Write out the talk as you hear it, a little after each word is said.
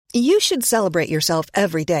You should celebrate yourself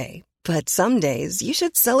every day, but some days you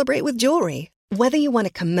should celebrate with jewelry. Whether you want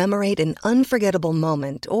to commemorate an unforgettable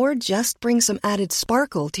moment or just bring some added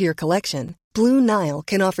sparkle to your collection, Blue Nile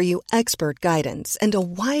can offer you expert guidance and a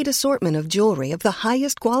wide assortment of jewelry of the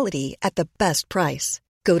highest quality at the best price.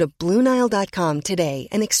 Go to BlueNile.com today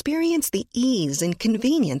and experience the ease and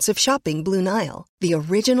convenience of shopping Blue Nile, the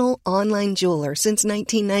original online jeweler since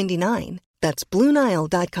 1999. That's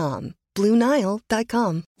BlueNile.com.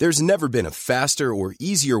 BlueNile.com. There's never been a faster or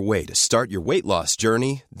easier way to start your weight loss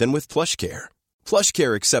journey than with PlushCare.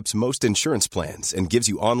 PlushCare accepts most insurance plans and gives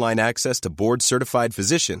you online access to board-certified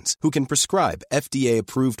physicians who can prescribe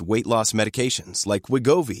FDA-approved weight loss medications like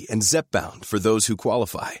Wegovy and Zepbound for those who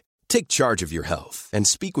qualify. Take charge of your health and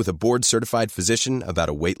speak with a board-certified physician about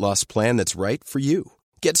a weight loss plan that's right for you.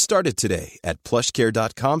 Get started today at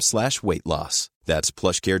plushcare.com/weightloss. That's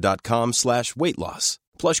plushcare.com/weightloss.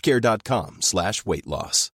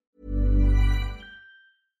 plushcare.com/weightloss.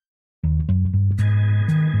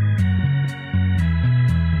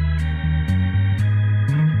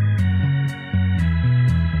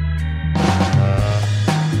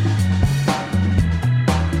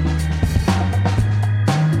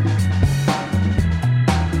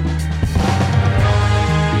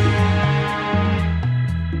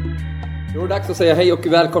 Då är det dags att säga hej och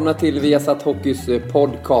välkomna till Viasat Hockeys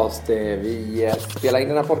podcast. Vi spelar in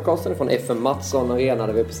den här podcasten från FM Mattsson Arena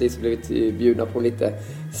där vi precis blivit bjudna på lite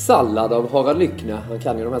sallad av Harald Lyckner. Han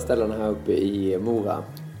kan ju de här ställena här uppe i Mora.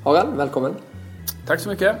 Harald, välkommen. Tack så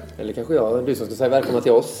mycket. Eller kanske du som ska säga välkomna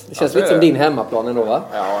till oss. Det känns lite som din hemmaplan ändå, va?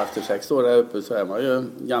 Ja, efter 6 år där uppe så är man ju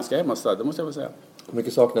ganska hemmastad, det måste jag väl säga. Hur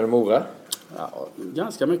mycket saknar du Mora? Ja,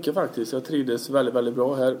 ganska mycket faktiskt. Jag trivdes väldigt, väldigt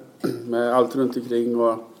bra här med allt runt omkring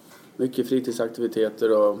och mycket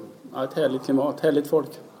fritidsaktiviteter och ett härligt klimat, härligt folk.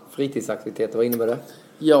 Fritidsaktiviteter, vad innebär det?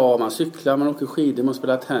 Ja, man cyklar, man åker skidor, man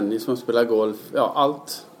spelar tennis, man spelar golf. Ja,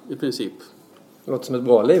 allt i princip. Det låter som ett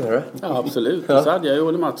bra liv, hörru. Ja, absolut. Ja. Så hade jag ju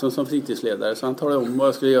Olle Mattsson som fritidsledare så han talade om vad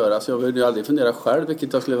jag skulle göra. Så jag behövde ju aldrig fundera själv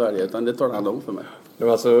vilket jag skulle välja utan det talade han om för mig. Det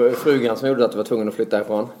var alltså frugan som gjorde att du var tvungen att flytta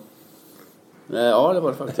ifrån? Ja, det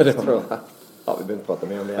var det faktiskt. Det var bra. Ja, vi behöver inte prata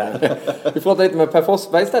mer om det. Vi pratar lite med Per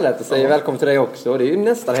Forsberg istället och säger välkommen till dig också. Det är ju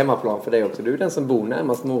nästan hemmaplan för dig också. Du är den som bor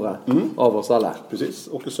närmast Mora av oss alla. Precis,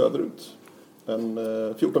 åker söderut.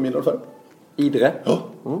 14 mil ungefär. Idre? Ja.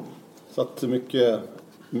 Så att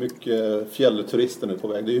mycket fjällturister nu på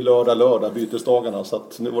väg. Det är ju lördag bytesdagarna så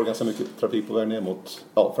att nu var det ganska mycket trafik på väg ner mot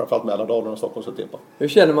framförallt Mälardalen och Stockholms och Tepa. Hur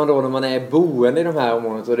känner man då när man är boende i de här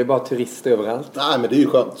områdena och det är bara turister överallt? Nej, men det är ju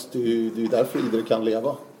skönt. Det är ju därför Idre kan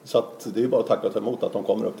leva. Så att det är ju bara att tacka och ta emot att de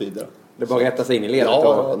kommer upp till Idre. Det är bara att rätta sig in i ledet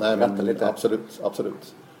och rätta lite.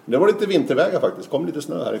 Absolut. Det var lite vintervägar faktiskt. Kom lite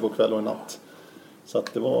snö här igår kväll och i natt. Så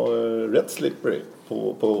att det var rätt slippery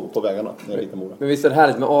på vägarna nere i Mora. Men visst är det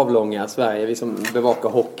härligt med avlånga Sverige. Vi som bevakar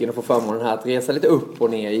hockeyn och får förmånen här att resa lite upp och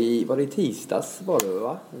ner var det i tisdags var det,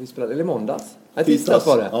 va? Vi spelade, eller måndags? Nej, tisdags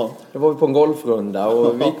var det. Ja. Då var vi på en golfrunda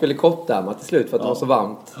och vi gick väl i kortärmat till slut för att det var så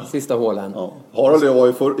varmt sista hålen. Ja. Harald och jag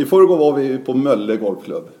i förrgår var vi på Mölle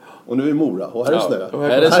golfklubb. Och nu är Mora och här är snö.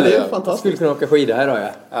 Här är snö. Det är fantastiskt. Jag skulle kunna åka skidor här då, ja.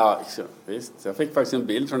 Ja, visst. Jag fick faktiskt en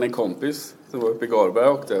bild från en kompis som var uppe i Garberg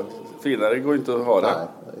och åkte. Finare går inte att ha det. Nej,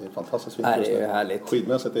 det är fantastiskt fint just nu. Det är härligt.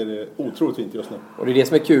 Skidmässigt är det otroligt fint just nu. Och det är det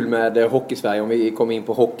som är kul med Hockey-Sverige, om vi kommer in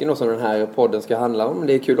på hockeyn och som den här podden ska handla om.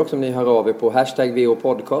 Det är kul också om ni hör av er på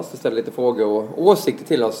 #VOPodcast och ställer lite frågor och åsikter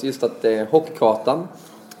till oss. Just att hockeykartan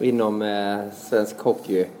inom svensk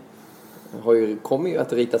hockey kommer ju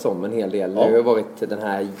att ritas om en hel del. Det har ju varit den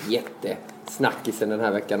här jättesnackisen den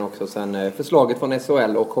här veckan också sen förslaget från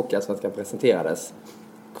SHL och Hockeyallsvenskan presenterades.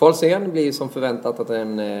 Kvalserien blir ju som förväntat att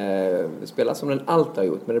den spelas som den alltid har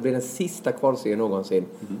gjort, men det blir den sista kvalserien någonsin.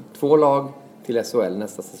 2 lag till SHL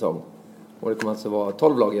nästa säsong. Och det kommer alltså vara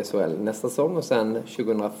 12 lag i SHL nästa säsong och sen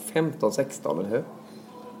 2015-16, eller hur?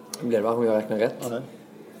 Det blir det, va? Om jag räknar rätt.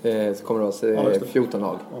 Så kommer det vara 14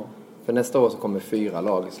 lag. För nästa år så kommer 4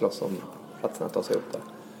 lag slåss om platserna att ta sig upp där.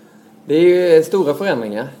 Det är ju stora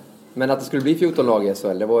förändringar. Men att det skulle bli 14 lag i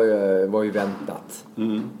SHL, det var ju väntat.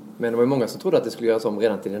 Men det var ju många som trodde att det skulle göras om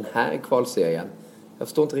redan till den här kvalserien. Jag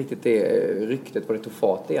förstår inte riktigt det ryktet vad det tog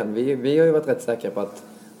fart igen. Vi har ju varit rätt säkra på att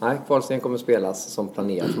kvalserien kommer spelas som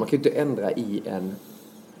planerat. Man kan ju inte ändra i en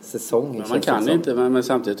säsong. Men man kan inte, men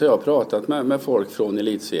samtidigt har jag pratat med folk från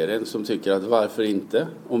elitserien som tycker att varför inte?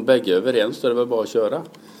 Om bägge är överens så är det väl bara att köra.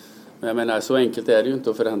 Men jag menar, så enkelt är det ju inte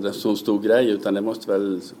att förändra en så stor grej, utan det måste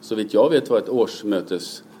väl, så vitt jag vet, vara ett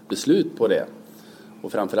årsmötesbeslut på det.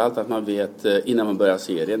 Och framförallt att man vet innan man börjar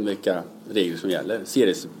serien vilka regler som gäller.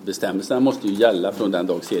 Seriebestämmelserna måste ju gälla från den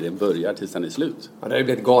dag serien börjar tills den är slut. Ja, det hade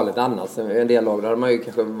blivit galet annars. En del lag, då hade man ju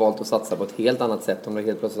kanske valt att satsa på ett helt annat sätt om det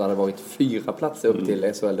helt plötsligt hade varit 4 platser upp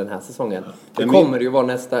till SHL den här säsongen. Det kommer det ju vara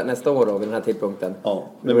nästa år då vid den här tidpunkten. Ja,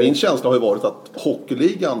 men min känsla har ju varit att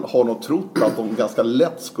hockeyligan har nog trott att de ganska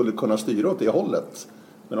lätt skulle kunna styra åt det hållet.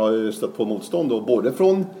 Men har ju stött på motstånd då, både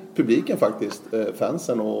från publiken faktiskt,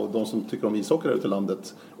 fansen och de som tycker om ishockey ute i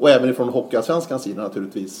landet. Och även från Hockeyallsvenskans sida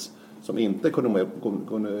naturligtvis, som inte kunde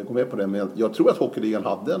gå med på det. Men jag tror att hockeyligan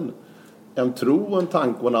hade en tro, en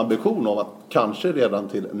tanke och en ambition av att kanske redan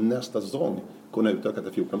till nästa säsong kunna utöka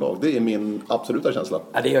till 14 lag. Det är min absoluta känsla.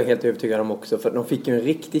 Ja, det är jag helt övertygad om också. För de fick ju en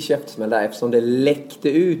riktig käftsmäll där eftersom det läckte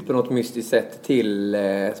ut på något mystiskt sätt till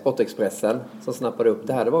Sportexpressen som snappade upp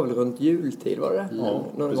det här. Det var väl runt jultid, var det? Ja,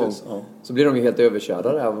 någon precis. gång. Ja. Så blir de ju helt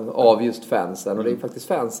överkörda där av just fansen. Och det är faktiskt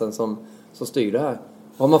fansen som styr det här.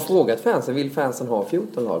 Har man frågat fansen, vill fansen ha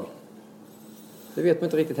 14 lag? Det vet man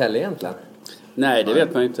inte riktigt heller egentligen. Nej, det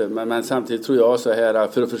vet man inte. Men samtidigt tror jag så här,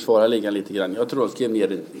 för att försvara ligan lite grann. Jag tror de skrev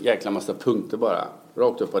ner en jäkla massa punkter bara.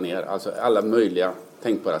 Rakt upp och ner. Alltså alla möjliga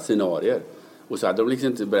tänkbara scenarier. Och så hade de liksom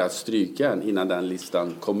inte börjat stryka än innan den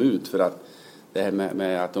listan kom ut. För att det här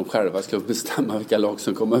med att de själva ska bestämma vilka lag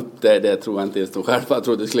som kom upp. Det tror jag inte ens de själva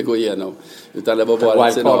trodde skulle gå igenom. Utan det var bara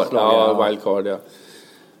ett scenario. Ja, wildcard, ja.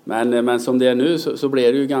 Men som det är nu så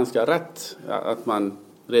blir det ju ganska rätt att man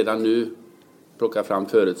redan nu plocka fram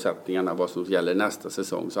förutsättningarna vad som gäller nästa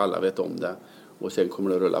säsong så alla vet om det. Och sen kommer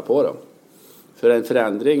det att rulla på dem. För en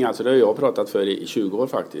förändring, alltså det har jag pratat för i 20 år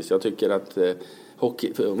faktiskt. Jag tycker att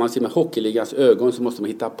om man ser med hockeyligans ögon så måste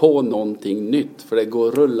man hitta på någonting nytt. För det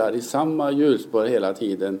går rullar i samma hjulspår hela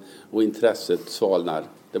tiden och intresset svalnar.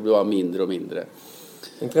 Det blir bara mindre och mindre.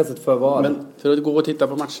 Intresset för vad? Men för att gå och titta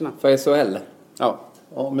på matcherna. För SHL? Ja.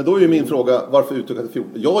 Ja, men då är ju min fråga, varför utöka till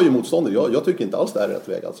 14? Jag är ju motståndare, jag tycker inte alls det här är rätt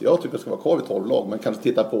väg. Alltså, jag tycker det ska vara kvar vid 12 lag, men kanske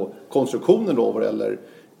titta på konstruktionen då vad det gäller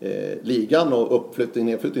ligan och uppflyttning,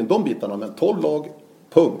 nedflyttning, de bitarna. Men 12 lag,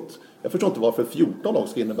 punkt. Jag förstår inte varför 14 lag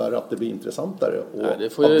ska innebära att det blir intressantare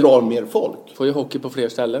och att dra mer folk. Får ju hockey på fler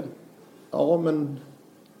ställen. Ja, men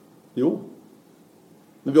jo.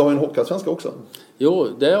 Men vi har ju en hockeyallsvenska också. Jo,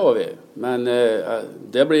 det har vi. Men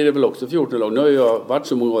det blir det väl också 14 lag. Nu har jag varit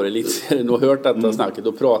så många år i elitserien och hört detta snacket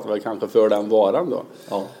och pratar väl kanske för den varan då.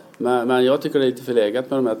 Ja. Men jag tycker det är lite förlegat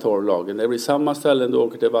med de här 12 lagen. Det blir samma ställen du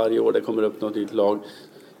åker till varje år. Det kommer upp något nytt lag.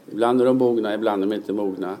 Ibland är de mogna, ibland är de inte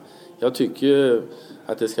mogna. Jag tycker ju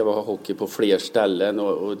att det ska vara hockey på fler ställen.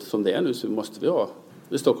 Och som det är nu så måste vi ha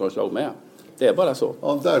ett Stockholmslag med. Det är bara så.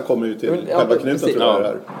 Ja, där kommer ju till själva knuten tror jag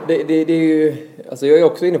här. Det är ju, alltså jag är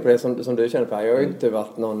också inne på det som du känner på här. Jag har ju inte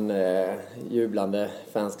varit någon jublande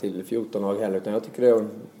fans till 14-lag heller. Utan jag tycker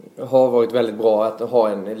det har varit väldigt bra att ha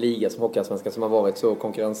en liga som Hockeyallsvenskan som har varit så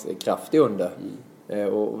konkurrenskraftig under.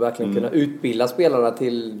 Och verkligen kunna utbilda spelarna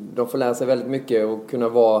till, de får lära sig väldigt mycket och kunna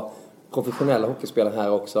vara professionella hockeyspelare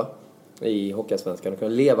här också i Hockeyallsvenskan. Och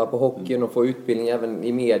kunna leva på hockeyn och få utbildning även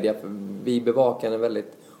i media. Vi bevakar den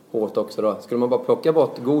väldigt hårt också då. Skulle man bara plocka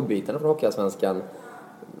bort godbitarna från Hockeyallsvenskan,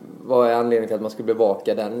 vad är anledningen till att man skulle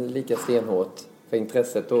bevaka den lika stenhårt? För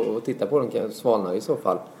intresset och titta på den kan svalna i så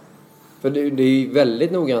fall. För det är ju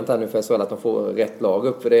väldigt noggrant här nu för SHL att de får rätt lag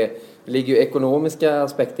upp. För det ligger ju ekonomiska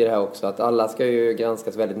aspekter i det här också. Att alla ska ju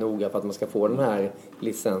granskas väldigt noga för att man ska få den här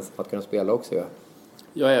licensen för att kunna spela också.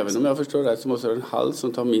 Ja, även om jag förstår det så måste det vara en hall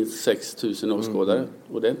som tar minst 6 000 åskådare.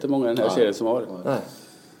 Och det är inte många i den här serien som har. Nej.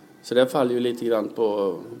 Så det faller ju lite grann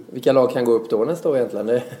på... Vilka lag kan gå upp då nästa år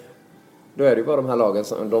egentligen? Då är det ju bara de här lagen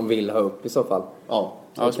som de vill ha upp i så fall. Ja,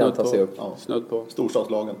 snudd på. Ja, snudd på.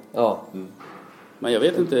 Storstadslagen. Ja. Men jag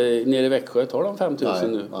vet inte, nere i Växjö tar de 5 000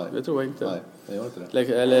 nu? Nej. Det tror jag inte. Nej, det gör inte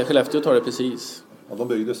det. Eller Skellefteå tar det precis. Ja, de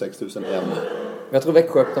byggde 6 001. Jag tror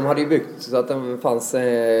Växjö, de hade ju byggt så att det fanns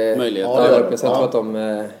möjlighet. Ja, där uppe. Så jag tror att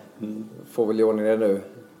de får väl i ordning det nu.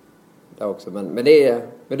 Där också. Men det är...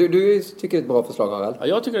 Men du tycker det är ett bra förslag, Harald? Ja,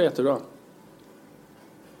 jag tycker det är jättebra.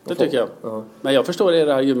 Det tycker jag. Uh-huh. Men jag förstår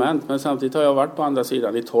era argument. Men samtidigt har jag varit på andra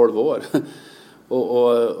sidan i 12 år.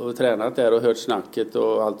 och tränat där och hört snacket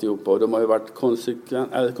och alltihopa. Och de har ju varit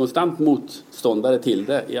konstant motståndare till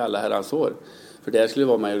det i alla herrans år. För det skulle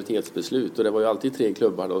vara majoritetsbeslut. Och det var ju alltid 3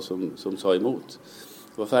 klubbar då som sa emot.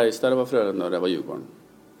 Det var Färjestad, det var Frölunda och det var Djurgården.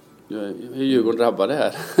 Nu är Djurgården drabbade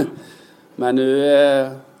här. Men nu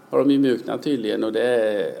har de ju mjuknat tydligen. Och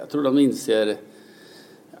jag tror de inser...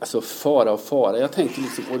 Alltså fara. Jag tänker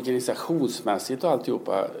liksom organisationsmässigt och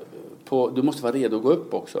alltihopa. Du måste vara redo att gå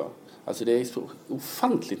upp också. Alltså det är så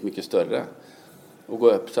ofantligt mycket större att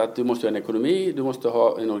gå upp. Så att du måste ha en ekonomi, du måste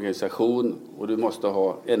ha en organisation och du måste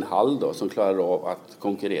ha en hall då som klarar av att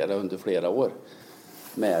konkurrera under flera år.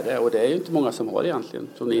 med det. Och det är ju inte många som har egentligen,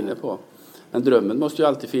 som ni är inne på. Men drömmen måste ju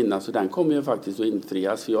alltid finnas och den kommer ju faktiskt att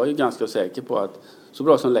infrias. För jag är ju ganska säker på att så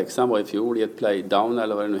bra som Leksand var i fjol i ett playdown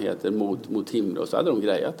eller vad det nu heter mot Timrå, så hade de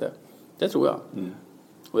grejat det. Det tror jag.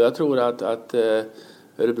 Och jag tror att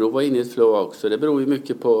Örebro var inne i ett flow också. Det beror ju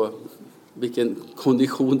mycket på vilken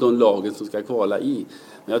kondition de lagen som ska kvala i.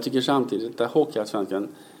 Men jag tycker samtidigt att Hockeyallsvenskan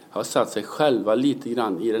har satt sig själva lite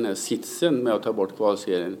grann i den här sitsen med att ta bort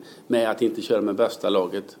kvalserien. Med att inte köra med bästa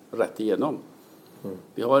laget rätt igenom.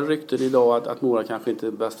 Vi har rykten idag att Mora kanske inte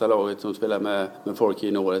är det bästa laget som spelar med folk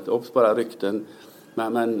i året. Obs, bara rykten.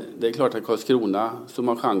 Men det är klart att Karlskrona som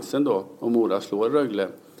har chansen då, om Mora slår Rögle,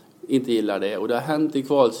 inte gillar det. Och det har hänt i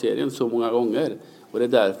kvalserien så många gånger. Och det är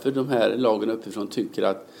därför de här lagen uppifrån tycker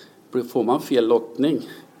att får man fel lottning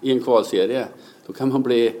i en kvalserie, då kan man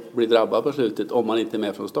bli drabbad på slutet om man inte är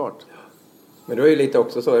med från start. Men då är det lite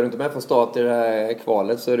också så, är du inte med från start i det här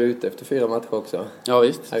kvalet så är du ute efter 4 matcher också. Ja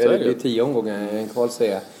visst, här är det ju 10 omgångar i en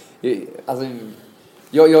kvalserie. Alltså,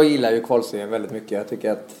 jag gillar ju kvalserien väldigt mycket. Jag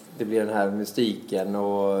tycker att det blir den här mystiken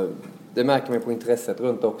och det märker man på intresset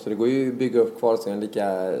runt också. Det går ju att bygga upp kvalserien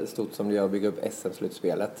lika stort som det gör att bygga upp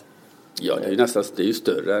SM-slutspelet. Ja, det är ju nästan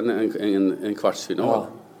större än en kvartsfinal. Ja.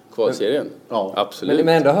 Kvalserien. Ja, absolut.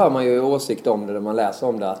 Men ändå hör man ju åsikt om det när man läser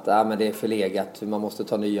om det att men det är förlegat, man måste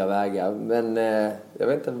ta nya vägar. Men jag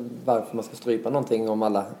vet inte varför man ska strypa någonting om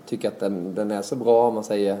alla tycker att den är så bra, om man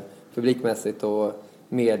säger publikmässigt, och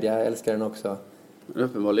media älskar den också. Men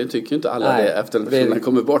uppenbarligen tycker inte alla det efter att den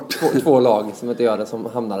kommer bort. Två lag som inte gör det som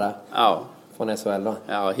hamnar där. Ja. Från SHL då.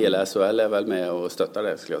 Ja, hela SHL är väl med och stöttar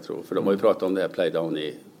det, skulle jag tro. För de har ju pratat om det här playdown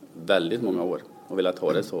i väldigt många år och velat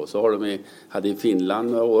ha det så. Så har de hade i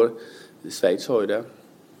Finland några år. Schweiz har ju det.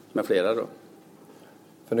 Med flera då.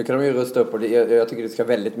 För nu kan de ju rusta upp, och jag tycker det ska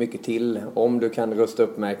väldigt mycket till om du kan rusta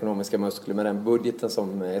upp med ekonomiska muskler med den budgeten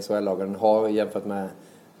som SHL-lagen har jämfört med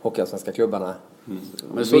hockeyallsvenska klubbarna.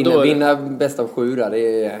 Men vinna bäst av 7 där,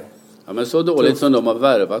 det är... Ja, men så dåligt som de har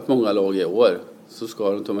värvat många lag i år, så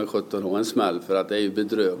ska de ta med 17 år en smäll, för att det är ju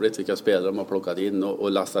bedrövligt vilka spelare de har plockat in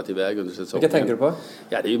och lastat iväg under säsongen. Vilka tänker du på?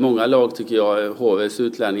 Ja, det är ju många lag tycker jag. HVs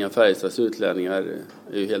utlänningar, Färjestads utlänningar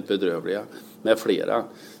är ju helt bedrövliga. Med flera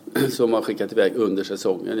som har skickat iväg under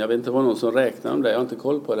säsongen. Jag vet inte vad någon som räknar om det. Jag har inte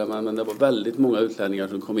koll på det. Men det var väldigt många utlänningar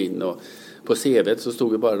som kom in. Och på CV:t så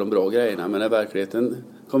stod ju bara de bra grejerna. Men när verkligheten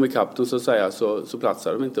kom i kapp så att säga, så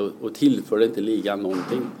platsar de inte och tillförde inte ligan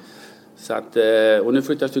någonting. Så att, och nu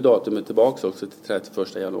flyttas ju datumet tillbaka också till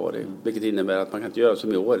 31 januari. Vilket innebär att man kan inte göra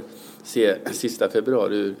som i år. Se sista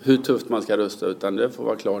februari hur tufft man ska rösta. Utan det får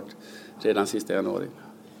vara klart redan sista januari.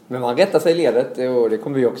 Men man rättar sig i ledet, och det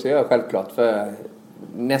kommer vi också göra självklart. För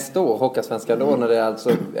nästa år, Hockeyallsvenskan då, när det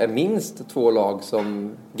alltså är minst 2 lag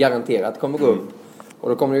som garanterat kommer gå upp. Och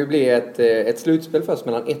då kommer det ju bli ett slutspel först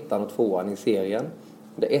mellan 1:an och 2:an i serien.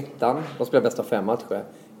 Det är 1:an, de spelar bäst av 5 matcher.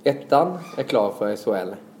 1:an är klar för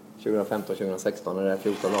SHL 2015-2016 när det är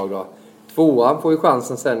 14 lag då. 2:an får ju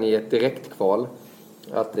chansen sen i ett direktkval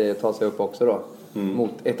att ta sig upp också då.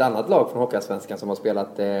 Mot ett annat lag från Hockeyallsvenskan som har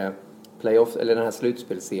spelat playoff, eller den här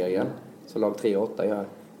slutspelserien. Så lag 3 och 8 gör.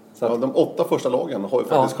 Så att, de 8 första lagen har ju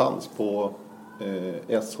faktiskt chans på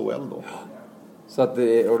SHL då. Så att,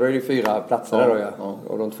 och då är det 4 platser där då, ja.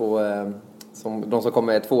 Och de som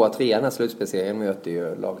kommer 2 och 3 i den här slutspelserien möter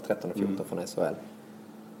ju lag 13 och 14 från SHL.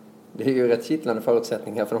 Det är ju rätt kittlande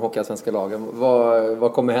förutsättningar för de hockeyallsvenska lagen.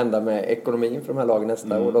 Vad kommer hända med ekonomin för de här lagen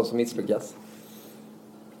nästa och de som misslyckas?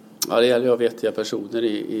 Ja, det gäller ju vettiga personer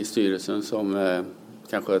i styrelsen som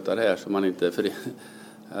kan sköta det här, så man inte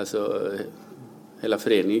alltså hela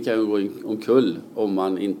föreningen kan ju gå omkull om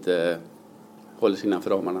man inte håller sig innanför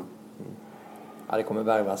ramarna. Ja, det kommer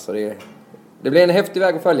värvas, och det blir en häftig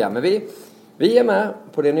väg att följa, men vi är med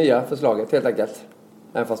på det nya förslaget helt enkelt.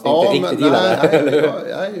 Även fast vi inte riktigt gillar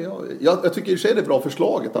det. Jag tycker i sig det är bra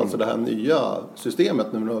förslaget, alltså det här nya systemet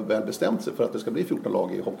när man har väl bestämt sig för att det ska bli 14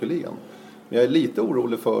 lag i hockeyligan. Men jag är lite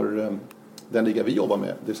orolig för den liga vi jobbar med,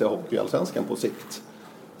 det vill säga Hockeyallsvenskan på sikt.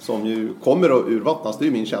 Som ju kommer att urvattnas, det är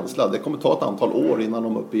ju min känsla. Det kommer ta ett antal år innan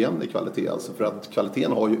de är upp igen i kvalitet. Alltså för att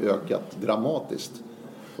kvaliteten har ju ökat dramatiskt.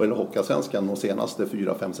 Och det Hockeyallsvenskan de senaste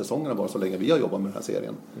 4-5 säsongerna, bara så länge vi har jobbat med den här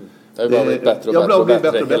serien. Det har blivit bättre och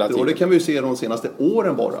bättre. Och det kan vi ju se de senaste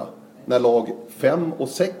åren bara. När lag 5 och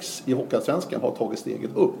 6 i Hockeyallsvenskan har tagit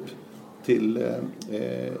steget upp till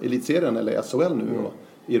elitserien eller SHL nu då,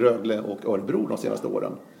 i Rögle och Örebro de senaste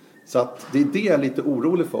åren. Så att det är det jag är lite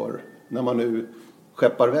orolig för när man nu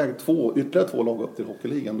skeppar iväg ytterligare 2 lag upp till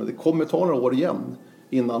hockeyligan. Men det kommer ta några år igen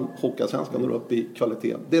innan Hockeyallsvenskan når upp i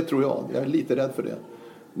kvalitet. Det tror jag. Jag är lite rädd för det.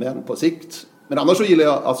 Men på sikt. Men annars så gillar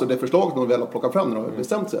jag alltså det förslaget de väl har plockat fram när de har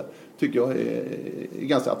bestämt sig. Tycker jag är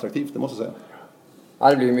ganska attraktivt, det måste jag säga. Ja,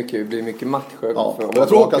 det blir mycket matcher. Ja, men jag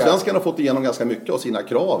tror Hockeyallsvenskan har fått igenom ganska mycket av sina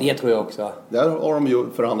krav. Det tror jag också. Där har de ju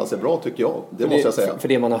förhandlat sig bra, tycker jag. Det måste jag säga. För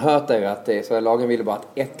det man har hört är att så lagen ville bara att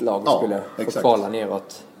ett lag skulle få kvala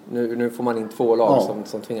neråt. Nu får man in 2 lag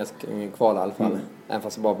som tvingas kvala i alla fall. Även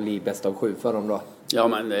fast det bara blir bäst av 7 för dem då. Ja,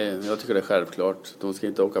 men jag tycker det är självklart. De ska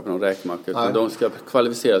inte åka på någon räkmacka, utan de ska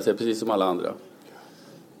kvalificera sig precis som alla andra.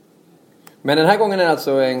 Men den här gången är det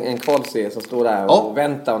alltså en kvalserie som står där och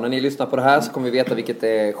väntar. Och när ni lyssnar på det här så kommer vi veta vilket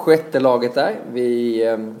det sjätte laget är.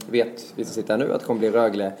 Vi vet, vi som sitter här nu, att det kommer bli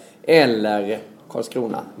Rögle eller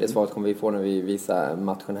Karlskrona. Det svaret kommer vi få när vi visar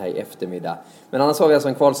matchen här i eftermiddag. Men annars har vi alltså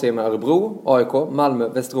en kvalserie med Örebro, AIK, Malmö,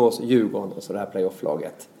 Västerås, Djurgården och så det här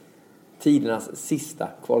playoff-laget. Tidernas sista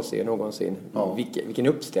kvalserie någonsin. Ja. Vilken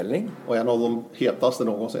uppställning. Och en av de hetaste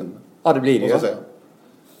någonsin. Ja, det blir det ju.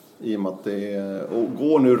 I och med att och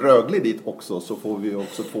går nu Rögle dit också, så får vi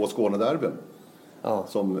också 2 Skånederbyn. Ja.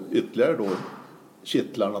 Som ytterligare då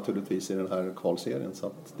kittlar naturligtvis i den här kvalserien. Så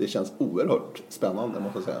att det känns oerhört spännande,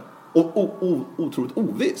 måste jag säga. Och otroligt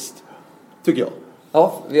ovisst, tycker jag.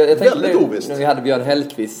 Ja, jag tänkte väldigt ovisst. När vi hade Björn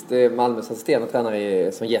Hellqvist, Malmös assisterande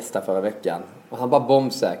tränare, som gäst här förra veckan. Och han bara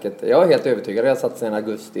bombsäkert. Jag är helt övertygad, jag satt sedan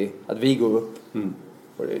augusti, att vi går upp.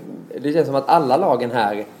 Och det känns som att alla lagen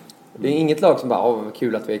här, det är inget lag som bara, vad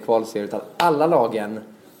kul att vi är i kvalserien, utan alla lagen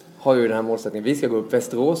har ju den här målsättningen. Vi ska gå upp.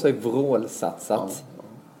 Västerås har ju vrålsatsat. Ja.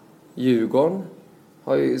 Djurgården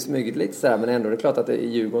har ju smugit lite så här, men ändå är det klart att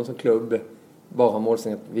Djurgården som klubb bara har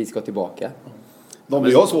målsättningen att vi ska tillbaka. De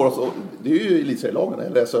blir svårast, det är ju elitserielagen,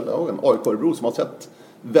 eller SHL-lagen, AIK och Örebro, som har sett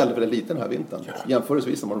väldigt, väldigt lite den här vintern.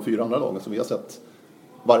 Jämförelsevis med de 4 andra lagen som vi har sett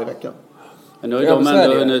varje vecka. Men nu har de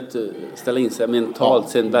ändå hunnit ställa in sig mentalt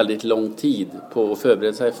sedan väldigt lång tid på att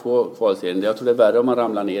förbereda sig för kvalserien. Jag tror det är värre om man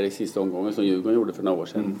ramlar ner i sista omgången som Djurgården gjorde för några år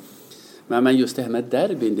sedan. Men just det här med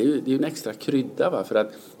derbyn, det är ju en extra krydda, va? För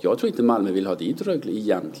att jag tror inte Malmö vill ha dit Rögle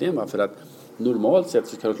egentligen, va? För att normalt sett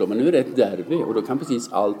så ska det slå, men nu är det ett derby och då kan precis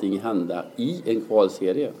allting hända i en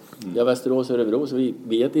kvalserie. Ja, Västerås och Örebro, så vi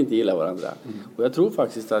vet inte gilla varandra. Och jag tror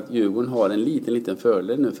faktiskt att Djurgården har en liten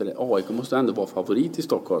fördel nu, för AIK måste ändå vara favorit i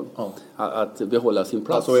Stockholm att behålla sin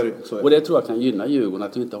plats. Ja, så är det, så är det. Och det tror jag kan gynna Djurgården,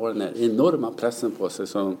 att de inte har den här enorma pressen på sig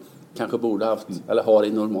som kanske borde haft, eller har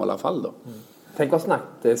i normala fall då. Tänk vad snabbt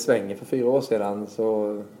det svänger. För 4 år sedan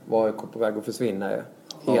så var AIK på väg att försvinna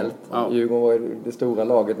helt. Ja. Djurgården var det stora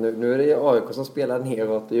laget. Nu är det AIK som spelar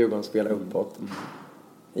neråt och Djurgården spelar uppåt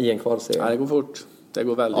i en kvalserie. Ja, det går fort. Det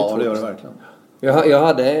går väldigt fort. Ja, det gör det verkligen. Vi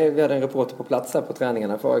hade en reporter på plats här på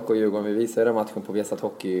träningarna för AIK och Djurgården. Vi visade den matchen på Viasat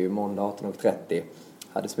Hockey måndag 18:30.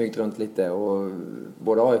 Hade smygt runt lite och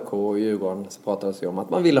både AIK och Djurgården så pratade sig om att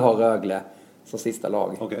man ville ha Rögle som sista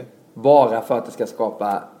lag. Okay. Bara för att det ska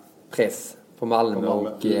skapa press på Malmö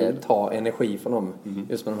och ta energi från dem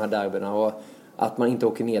just med de här derbyna. Och att man inte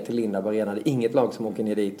åker ner till Lindab Arena. Det är inget lag som åker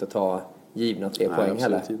ner dit och tar givna 3 poäng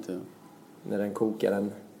heller. Inte. När den kokar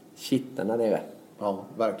den kitteln där nere. Ja,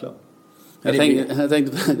 verkligen. Jag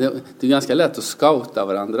tänkte, det är ganska lätt att scouta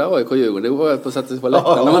varandra, AIK och Djurgården. Det var på sättet på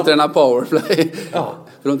läktaren när man tränar powerplay. Ja.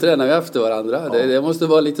 För de tränar ju efter varandra. Ja. Det måste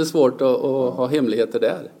vara lite svårt att ha hemligheter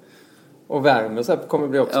där. Och värme så kommer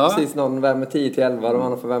det bli också precis någon värme 10-11, de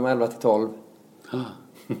andra får värme 11-12.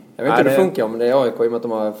 Jag vet inte hur det funkar om det är AIK i och med att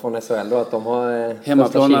de har från SHL då, att de har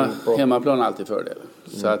hemmaplan är alltid fördel.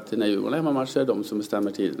 Så att när Djurgården är hemmamatch så är de som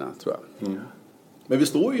bestämmer tiderna, tror jag. Men vi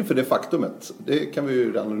står ju inför det faktumet, det kan vi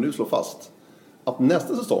ju redan nu slå fast, att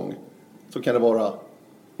nästa säsong så kan det vara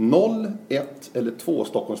 0, 1 eller 2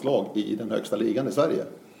 Stockholmslag i den högsta ligan i Sverige.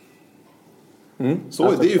 Så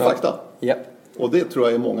alltså, det är ju fakta. Ja. Och det tror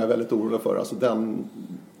jag är många väldigt oroliga för. Alltså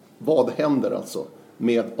vad händer alltså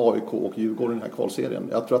med AIK och Djurgården i den här kvalserien?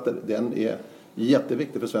 Jag tror att den är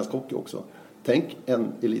jätteviktig för svensk hockey också. Tänk en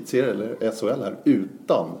elitserie eller SHL här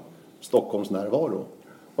utan Stockholms närvaro.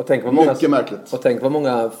 Och tänk vad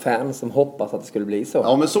många fans som hoppas att det skulle bli så.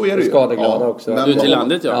 Ja, men så är det ju. Skadeglada också. Men ut i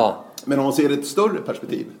landet, Men om man ser ett större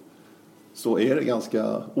perspektiv så är det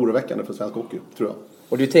ganska oroväckande för svensk hockey, tror jag.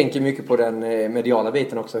 Och du tänker mycket på den mediala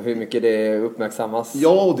biten också, hur mycket det uppmärksammas.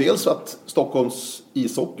 Ja, och dels att Stockholms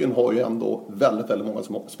ishockeyn har ju ändå väldigt, väldigt många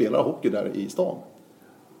som spelar hockey där i stan.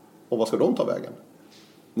 Och vad ska de ta vägen?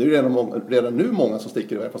 Nu är det redan nu många som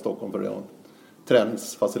sticker iväg från Stockholm för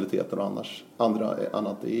träningsfaciliteter och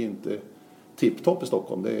annat. Det är ju inte tipptopp i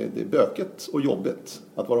Stockholm. Det är böket och jobbigt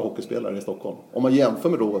att vara hockeyspelare i Stockholm. Om man jämför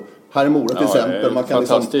med då här i Mora till exempel. Man kan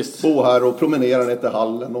liksom bo här och promenera ner till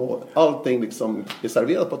hallen och allting liksom är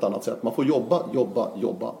serverat på ett annat sätt. Man får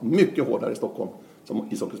jobba mycket hårdare i Stockholm som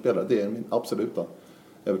ishockeyspelare. Det är min absoluta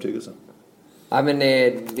övertygelse. Ja, men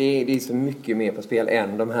det är så mycket mer på spel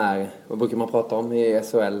än de här, vad brukar man prata om i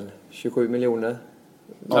SHL? 27 miljoner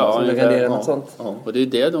som renderar något sånt. Ja. Och det är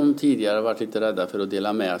det de tidigare varit lite rädda för att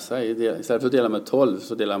dela med sig. Istället för att dela med 12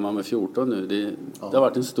 så delar man med 14 nu. Det har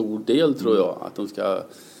varit en stor del, tror jag, att de ska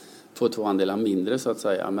få 2 andelar mindre, så att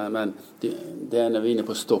säga. Men det är när vi är inne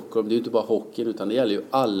på Stockholm, det är ju inte bara hockeyn, utan det gäller ju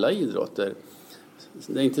alla idrotter.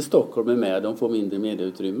 Det är inte Stockholm med, de får mindre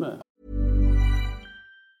medieutrymme.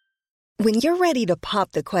 When you're ready to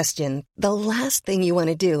pop the question, the last thing you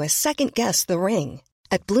want to do is second guess the ring.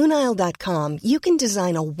 At BlueNile.com, you can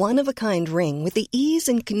design a one-of-a-kind ring with the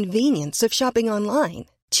ease and convenience of shopping online.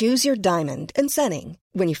 Choose your diamond and setting.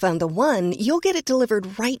 When you find the one, you'll get it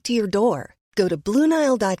delivered right to your door. Go to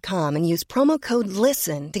BlueNile.com and use promo code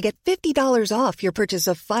LISTEN to get $50 off your purchase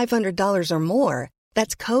of $500 or more.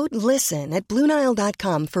 That's code LISTEN at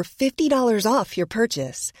BlueNile.com for $50 off your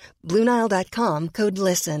purchase. BlueNile.com, code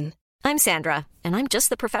LISTEN. I'm Sandra, and I'm just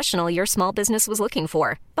the professional your small business was looking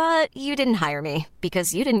for. But you didn't hire me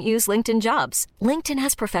because you didn't use LinkedIn Jobs. LinkedIn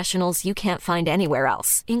has professionals you can't find anywhere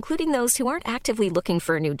else, including those who aren't actively looking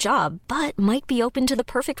for a new job, but might be open to the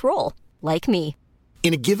perfect role, like me.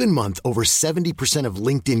 In a given month, over 70% of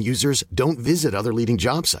LinkedIn users don't visit other leading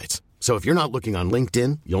job sites. So if you're not looking on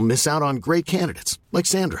LinkedIn, you'll miss out on great candidates like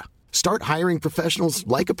Sandra. Start hiring professionals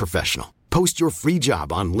like a professional. Post your free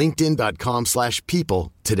job on linkedin.com/people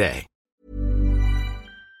today.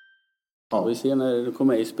 Ja, vi ser när det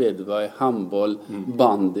kommer i speedway, handboll,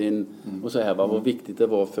 bandyn och så här, vad viktigt det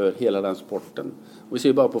var för hela den sporten. Och vi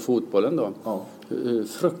ser bara på fotbollen då. Ja. Hur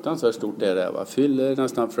fruktansvärt stort det är, va? Fyller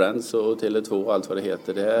nästan Friends och Tele2 och allt vad det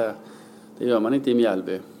heter. Det gör man inte i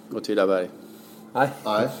Mjällby och Tvidaberg. Nej.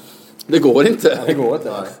 Det går inte. Det går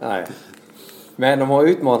inte. Nej. Men de har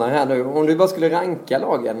utmanare här nu. Om du bara skulle ranka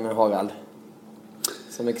lagen, Harald,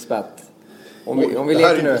 som expert. Om vi det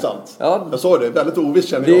här är nu. intressant. Ja, jag sa det, väldigt ovisst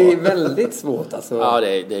känner jag. Det är väldigt svårt alltså. Ja,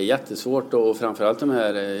 det är jättesvårt, och framförallt de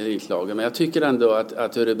här elitlagen. Men jag tycker ändå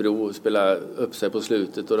att Örebro spelar upp sig på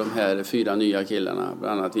slutet, och de här 4 nya killarna,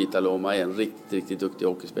 bland annat Vita Loma, är en riktigt duktig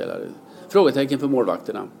hockeyspelare. Frågetecken för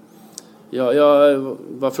målvakterna. Jag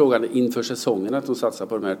var frågande inför säsongen att de satsar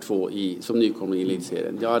på de här 2 som nykomling i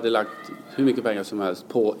elitserien. Jag hade lagt hur mycket pengar som helst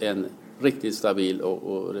på en riktigt stabil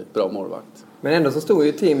och bra målvakt. Men ändå så stod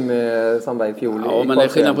ju Tim Sandberg i fjol. Ja, men det är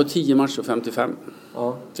skillnad på 10 matcher och 55.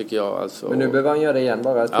 Ja. Tycker jag alltså. Men nu behöver han göra det igen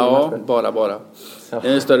bara. Ja, bara. Ja. Det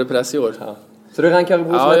är en större press i år. Ja. Så du rankar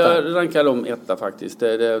Örebro som etta? Ja, jag rankar dem etta faktiskt.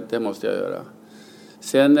 Det måste jag göra.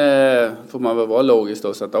 Sen får man väl vara logisk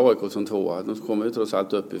och sätta AIK som 2. De kommer ju trots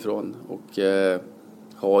allt uppifrån. Och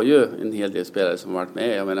har ju en hel del spelare som har varit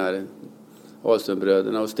med. Jag menar,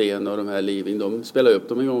 Ahlströmbröderna och Sten och de här Living, de spelade upp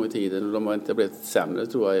dem en gång i tiden. Och de har inte blivit sämre,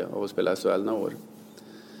 tror jag, av att spela SHL några år.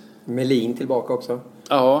 Melin tillbaka också?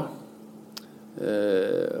 Ja.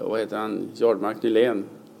 Vad heter han? Jordmark Nylén,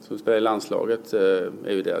 som spelar i landslaget,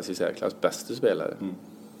 är ju deras i särklass bästa spelare.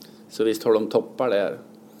 Så visst har de toppar där.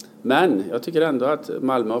 Men jag tycker ändå att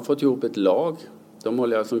Malmö har fått ihop ett lag. De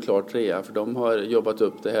håller jag som klart 3, för de har jobbat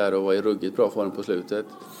upp det här och var i ruggigt bra form på slutet.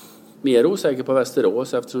 Mer osäker på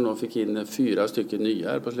Västerås, eftersom de fick in 4 stycken nya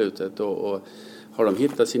här på slutet. Och har de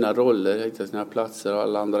hittat sina roller, hittat sina platser, och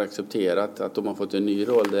alla andra har accepterat att de har fått en ny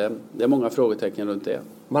roll. Det är många frågetecken runt det.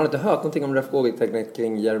 Man har inte hört någonting om det frågetecknet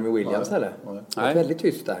kring Jeremy Williams heller? Nej. Det var väldigt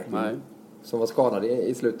tyst där. Nej. Som var skadad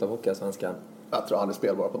i slutet av Hockeyallsvenskan. Jag tror han är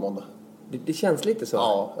spelbar på måndag. Det känns lite så.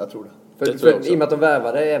 Ja, jag tror det. För i och med att de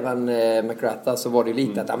värvade även McGrath, så var det ju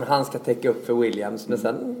lite att han ska täcka upp för Williams. Men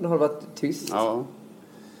sen har det varit tyst. Ja.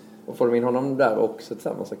 Och får de in honom där också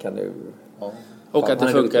tillsammans så kan det ju... Ja. Och att det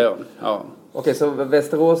funkar, ja. Okej, så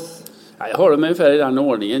Västerås... Ja, jag har dem ungefär i den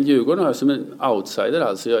ordningen. Djurgården har som en outsider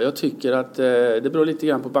alltså. Jag tycker att det beror lite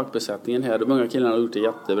grann på backbesättningen här. De unga killarna har gjort det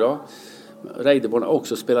jättebra. Reideborn har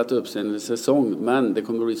också spelat upp sin säsong, men det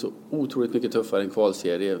kommer att bli så otroligt mycket tuffare än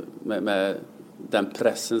kvalserie med den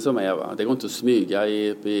pressen som är. Va? Det går inte att smyga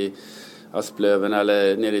i Asplöven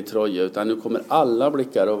eller nere i Troja, utan nu kommer alla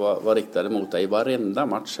blickar att vara riktade mot dig i varenda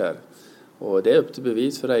match här. Och det är upp till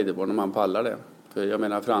bevis för Reideborn om man pallar det. För jag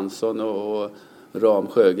menar, Fransson och Ram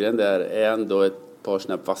Sjögren där är ändå ett par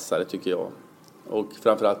snäpp vassare, tycker jag. Och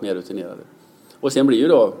framförallt mer rutinerade. Och sen blir ju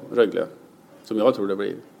då Rögle, som jag tror det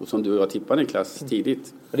blir. Och som du och jag tippade, Niklas,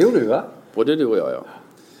 tidigt. Det gjorde du, va? Både du och jag, ja.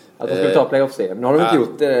 Att de skulle ta playoff-serien. Nu har de inte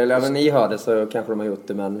gjort det, eller när ni hörde så kanske de har gjort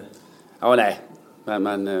det, men... Ja, nej.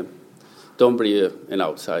 Men de blir ju en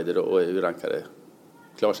outsider och är rankade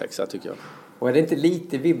klar 6, tycker jag. Och är det inte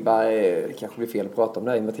lite vibbar, det kanske blir fel att prata om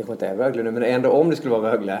det, det kanske inte är Rögle nu, men ändå om det skulle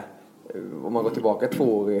vara Rögle, om man går tillbaka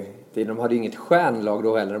 2 år i tiden, de hade ju inget stjärnlag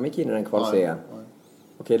då heller, de gick in i den kvalserien.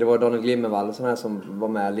 Okej, det var Daniel Glimmervall och sådana här som var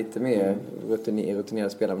med lite mer rutinerade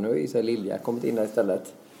spelare, men nu är ju Lilja kommit in där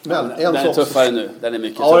istället. Men den är tuffare nu. Den är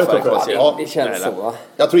mycket tuffare. tuffare. Ja, det känns så.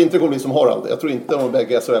 Jag tror inte det kommer bli som Harald. Jag tror inte de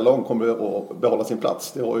bägge SHL-lagen kommer att behålla sin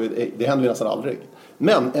plats. Det händer ju nästan aldrig.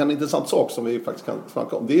 Men en intressant sak som vi faktiskt kan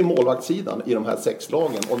snacka om, det är målvaktssidan i de här 6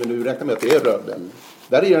 lagen. Om vi nu räknar med att det är Rögle.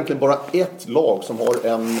 Där är egentligen bara ett lag som har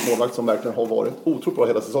en målvakt som verkligen har varit otroligt bra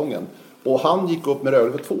hela säsongen. Och han gick upp med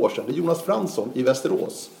Rögle för 2 år sedan. Det är Jonas Fransson i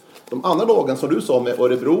Västerås. De andra lagen som du sa med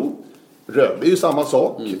Örebro, Rögle är ju samma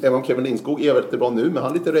sak. Även om Kevin Lindskog är väldigt bra nu. Men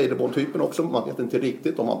han är lite Reideborn-typen också. Man vet inte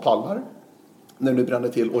riktigt om han pallar. När nu bränner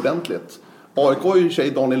till ordentligt. AIK är ju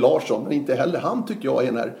tjej Daniel Larsson. Men inte heller han tycker jag är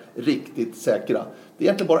den här riktigt säkra. Det är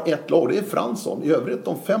egentligen bara ett lag. Det är Fransson. I övrigt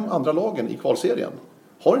de 5 andra lagen i kvalserien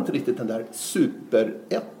har inte riktigt den där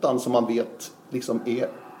superettan som man vet liksom är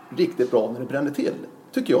riktigt bra när det bränner till.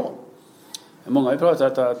 Tycker jag. Många har ju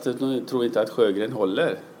pratat att de tror inte att Sjögren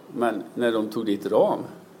håller. Men när de tog dit Ram,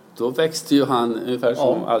 då växte ju han ungefär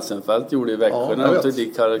som Alsenfelt gjorde i Växjö när de tog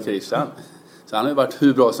dit Karl Christian. Så han har ju varit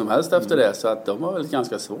hur bra som helst efter det. Så att de har väl ett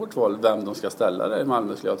ganska svårt val vem de ska ställa där i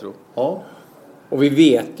Malmö, skulle jag tro. Ja. Och vi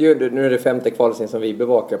vet ju, nu är det 5:e kvalserien som vi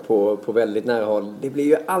bevakar på väldigt nära håll. Det blir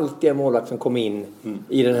ju alltid en målvakt som kommer in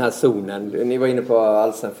i den här zonen. Ni var inne på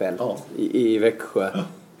Alsenfelt i Växjö.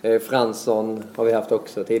 Fransson har vi haft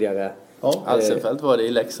också tidigare. Alsenfelt var det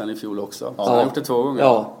i Leksand i fjol också. Så han har gjort det 2 gånger.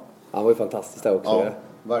 Ja, han var ju fantastisk där också. Ja,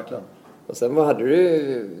 verkligen. Och sen hade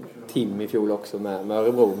du Tim i fjol också med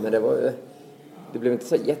Örebro. Men det blev inte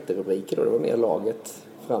så jätterubriker då. Det var mer laget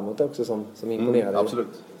framåt också som imponerade. Absolut.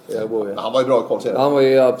 Han var ju bra i kvalserien. Han var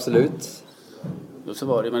ju absolut. Så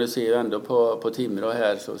var det, men du ser ju ändå på Timrå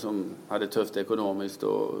här som hade tufft ekonomiskt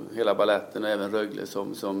och hela balletten och även Rögle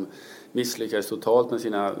som misslyckades totalt med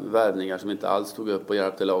sina värvningar som inte alls tog upp och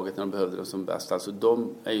hjälpte laget när de behövde det som bäst. Alltså de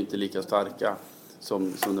är ju inte lika starka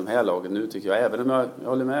som de här lagen nu, tycker jag. Även om jag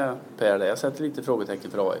håller med Per där. Jag sätter lite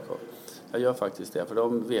frågetecken för AIK. Jag gör faktiskt det, för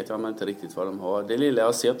de vet jag inte riktigt vad de har. Det lilla jag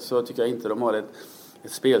har sett så tycker jag inte de har ett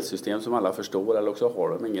spelsystem som alla förstår, eller också har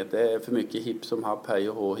de inget. Det är för mycket hipp som happ, hej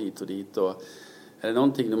och hå, hit och dit. Och är det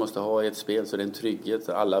någonting du måste ha i ett spel så är det en trygghet,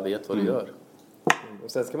 så alla vet vad du gör.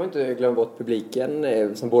 Och sen ska man inte glömma bort publiken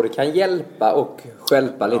som både kan hjälpa och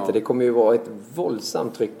stjälpa lite. Det kommer ju vara ett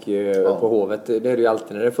våldsamt tryck på Hovet. Det är det ju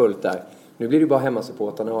alltid när det är fullt där. Nu blir det ju bara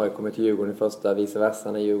hemmasupportarna. AIK kommer till Djurgården i första, vice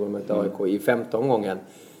versa när Djurgården möter AIK i 15 omgången.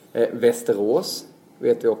 Västerås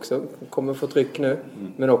vet vi också kommer få tryck nu.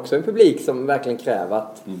 Men också en publik som verkligen kräver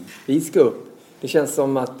att vi ska upp. Det känns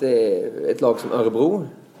som att ett lag som Örebro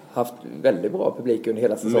haft väldigt bra publik under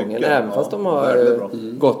hela säsongen. Även fast de har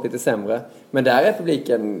gått lite sämre. Men där är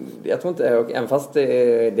publiken, jag tror inte, även fast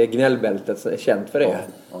det är gnällbältet som är känt för det.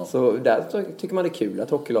 Så där tycker man det är kul att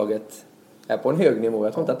hockeylaget är på en hög nivå.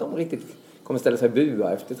 Jag tror inte att de riktigt kommer ställa sig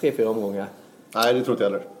bua efter 3-4 omgångar. Nej, det tror inte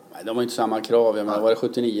jag heller. Nej, de har inte samma krav. Jag menar, var det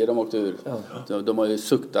 79 de åkte ur? De har ju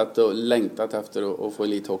suktat och längtat efter att få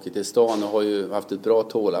elithockey till stan och har ju haft ett bra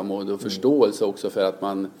tålamod och förståelse också för att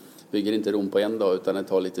man bygger inte Rom på en dag utan det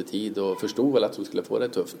tar lite tid, och förstod väl att de skulle få det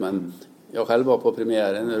tufft. Men jag själv var på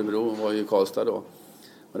premiären i Örebro, var ju i Karlstad då.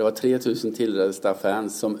 Och det var 3000 tillresta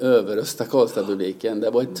fans som överröstade Karlstad-publiken. Det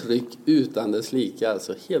var ett tryck utan dess lika,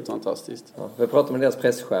 alltså helt fantastiskt. Ja, vi pratade med deras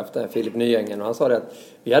presschef där, Filip Nyängen, och han sa det att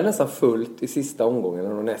vi hade nästan fullt i sista omgången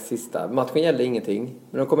och näst sista. Matchen gällde ingenting,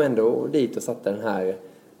 men de kom ändå dit och satte den här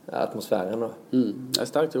atmosfären då. Det är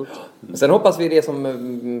starkt gjort. Sen hoppas vi det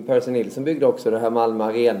som Percy Nilsson byggde också, det här Malmö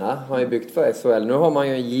Arena har ju byggt för SHL. Nu har man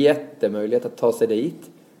ju en jättemöjlighet att ta sig dit,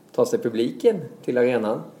 ta sig publiken till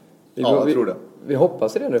arenan. Jag tror det. Vi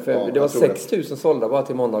hoppas det nu, för det var 6000 sålda bara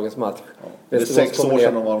till måndagens match. Det är 6 år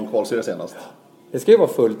sedan de var de kvalserade senast. Det ska ju vara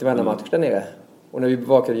fullt i varenda match där nere. Och när vi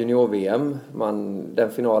bevakade junior-VM,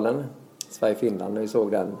 den finalen, Sverige-Finland, när vi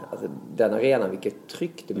såg den, alltså den arenan, vilket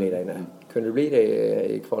tryck det blir där inne. Kunde det bli det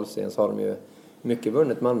i kvalserien så har de ju mycket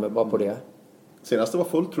vunnit Malmö bara på det. Senast det var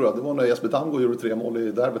fullt tror jag, det var när Jesper Tango gjorde 3 mål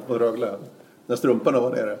i derbyt på Rögle. När strumporna var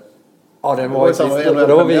nere. Ja, den var ju samma NHL-premiär.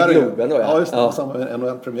 Då var vi i Globen då, ja. Just det, samma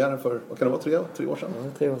NHL-premiären för, vad kan det vara, 3 år sedan? Ja,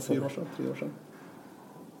 3 år sedan. 3 år sedan.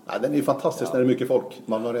 Nej, den är ju fantastisk när det är mycket folk,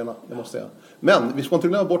 Malmö Arena, det måste jag säga. Men vi ska inte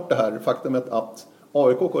glömma bort det här faktumet att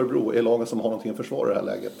AIK och Örebro är lagen som har någonting att försvara i det här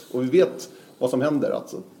läget. Och vi vet vad som händer,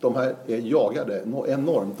 alltså. De här är jagade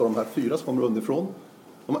enormt, och de här 4 som kommer underifrån,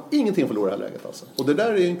 de har ingenting att förlora i det här läget alltså. Och det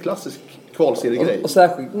där är ju en klassisk kvalseriegrej. Och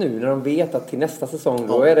särskilt nu när de vet att till nästa säsong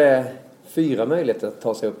då är det 4 möjligheter att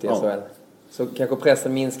ta sig upp till SHL. Så kanske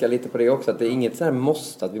pressen minskar lite på det också. Att det är inget så här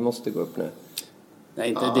måste att vi måste gå upp nu. Nej,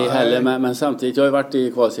 inte det heller. Men samtidigt, jag har ju varit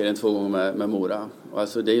i kvalserien 2 gånger med Mora.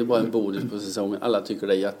 Alltså det är ju bara en bonus på säsongen. Alla tycker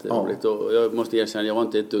det är jätteroligt. Och jag måste erkänna, jag var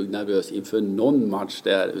inte ett dugg nervös inför någon match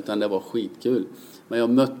där. Utan det var skitkul. Men jag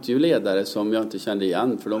mötte ju ledare som jag inte kände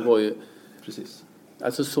igen. För de var ju... Precis.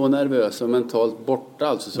 Alltså så nervös och mentalt borta.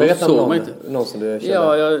 Alltså, så berätta såg om man inte. någon som du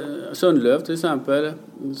känner. Sundlöv till exempel,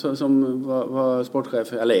 som var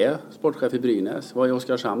sportchef, eller är sportchef i Brynäs, var i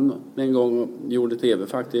Oskarshamn en gång och gjorde tv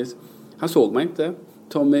faktiskt. Han såg man inte.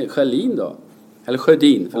 Tommy Sjödin då, eller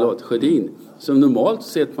Sjödin, som normalt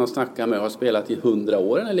sett man snackar med och har spelat i 100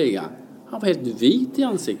 år i den här ligan. Han var helt vit i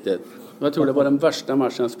ansiktet. Jag tror det var den värsta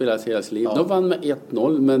matchen han spelat i hela sitt liv. De vann med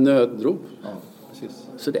 1-0 med nödrop. Ja, precis.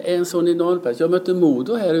 Så det är en sån enorm press. Jag mötte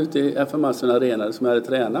Modo här ute i FMS Arena som jag hade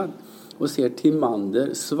tränat. Och ser Timander,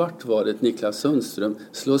 svartvaret Niklas Sundström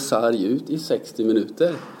slå sarg ut i 60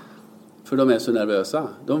 minuter. För de är så nervösa.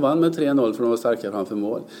 De vann med 3-0 för de var starka framför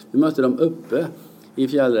mål. Vi mötte dem uppe i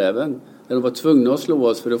Fjällräven. När de var tvungna att slå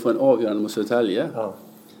oss för att få en avgörande mot Södertälje. Ja.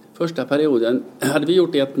 Första perioden, hade vi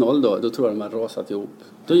gjort 1-0 då tror jag de hade rasat ihop.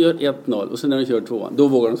 Då gör 1-0 och sen när de kör 2, då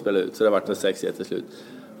vågar de spela ut. Så det har varit 6-1 till slut.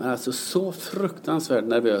 Men alltså så fruktansvärt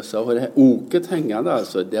nervösa och det här oket hängande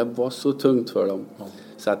alltså, det var så tungt för dem. Ja.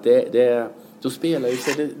 Så att då spelar ju,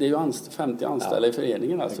 det är ju 50 anställda i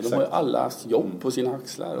föreningen alltså. Exakt. De har ju allas jobb på sina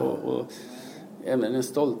axlar och även en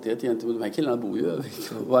stolthet gentemot de här killarna bor ju över.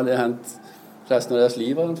 Vad hade hänt resten av deras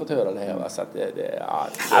liv har de fått höra det här. Va? Så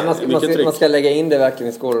att man ska lägga in det verkligen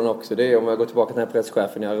i skolan också. Det är om jag går tillbaka till den här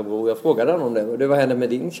presschefen i Örebro. Jag frågade honom om det. Och det var hände med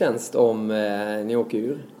din tjänst om ni åker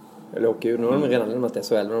ur. Eller åker ur. Nu har de redan lämnat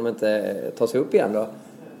SHL. Men de inte tar sig upp igen då.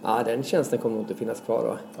 Ja, den tjänsten kommer nog inte finnas kvar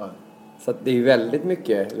då. Ja. Så att det är ju väldigt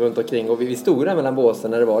mycket runt omkring. Och vi stod där mellan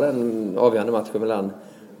båsen när det var den avgörande matchen mellan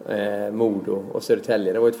Modo och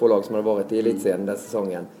Södertälje. Det var ju 2 lag som hade varit i elitserien den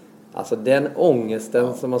säsongen. Alltså den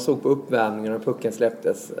ångesten som man såg på uppvärmningen och pucken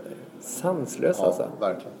släpptes. Sanslös alltså.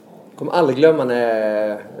 Verkligen. Jag kommer aldrig glömma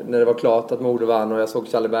när det var klart att Modo vann och jag såg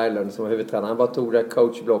Charlie Berglund som var huvudtränare. Han bara tog det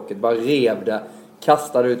coachblocket, bara rev det,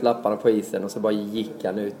 kastade ut lapparna på isen och så bara gick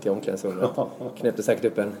han ut i omklädningsrummet. Knäppte säkert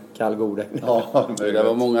upp en kall gode. Ja, det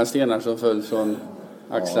var många stenar som föll från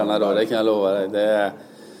axlarna då, det kan jag lova dig.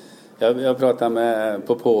 Jag pratade med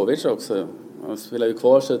Popovic också. Han spelade ju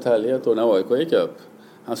kvar Södertälje då när AIK gick upp.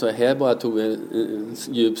 Han sa här bara tog en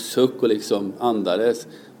djup suck och liksom andades.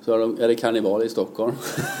 Så är det karneval i Stockholm.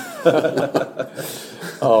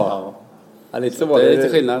 Ja. Lite så var det är lite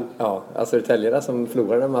skillnad. Ja, alltså Södertälje där som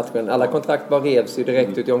förlorade den matchen. Alla kontrakt bara revs ju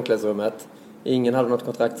direkt ut i omklädningsrummet. Ingen hade något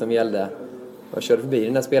kontrakt som gällde. Jag körde förbi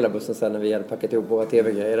den där spelarbussen sen när vi hade packat ihop våra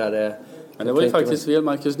tv-grejer där. Men det var ju faktiskt fel.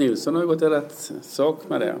 Marcus Nilsson har ju gått i rätt sak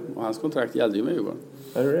med det. Och hans kontrakt gällde ju med Djurgården.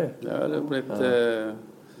 Är det? Ja, det blev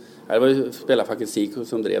det var ju spelarfacket Siko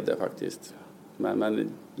som drev det faktiskt. Men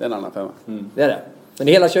det är en annan femma. Det är det. Men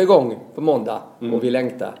det hela kör igång på måndag och vi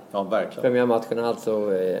längtar. Ja, verkligen. Premiärmatchen är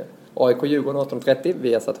alltså AIK Djurgården 18.30,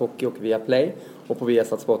 Viasat Hockey och Viaplay. Och på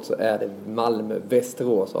Viasat Sport så är det Malmö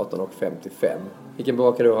Västerås 18.55. Vilken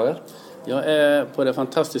bevakar du, Harald? Jag är på det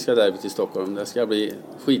fantastiska derbyt i Stockholm. Det ska bli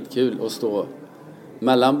skitkul att stå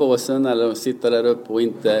mellan båsen eller sitta där uppe och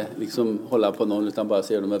inte liksom hålla på någon utan bara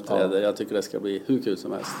se hur de uppträder. Ja. Jag tycker det ska bli hur kul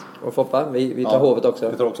som helst. Och Foppa, vi tar hovet också.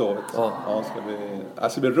 Vi tar också hovet. Ja, det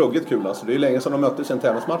ska bli ruggigt kul. Alltså, det är länge sedan de möttes i en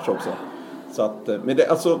tennismatch också. Så att, men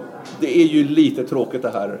det är ju lite tråkigt det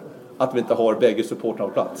här att vi inte har bägge supportrarna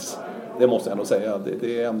på plats. Det måste jag ändå säga.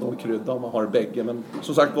 Det är ändå en krydda om man har bägge. Men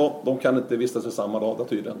som sagt de kan inte vistas i samma dag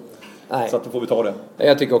tydligen. Nej. Så att då får vi ta det.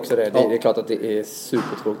 Jag tycker också det. Det är klart att det är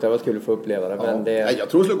supertråkigt. Det har varit kul att få uppleva det. Men det... Jag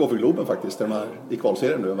tror att det ska gå för Globen faktiskt i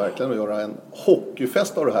kvalserien nu. Verkligen att göra en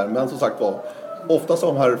hockeyfest av det här. Men som sagt oftast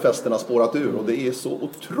har de här festerna spårat ur. Och det är så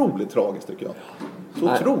otroligt tragiskt tycker jag. Så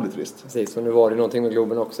otroligt trist. Precis, och nu var det någonting med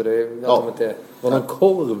Globen också. Det inte var någon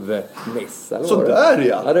korvmässa. Så där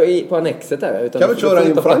ja! På annexet där. Kan vi köra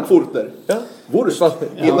in Frankfurt där? Ja. Wurst,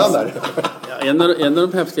 innan där. En av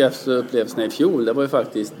de häftigaste upplevelserna i fjol, det var ju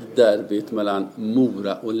faktiskt derbyt mellan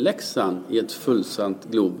Mora och Leksand i ett fullsamt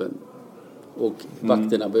Globen. Och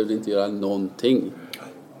vakterna behövde inte göra någonting.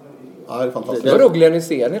 Ja, det är fantastiskt. Det var då Glenn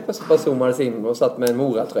Hysén helt plötsligt bara zoomade in och satt med en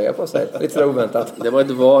Mora-tröja på sig. Lite så oväntat. Det var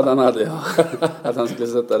ett vad han hade, att han skulle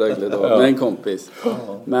sätta Rögle då med en kompis.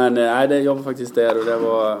 Men jag var faktiskt där och det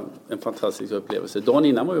var en fantastisk upplevelse. Dagen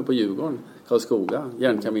innan var vi på Djurgården, Karlskoga,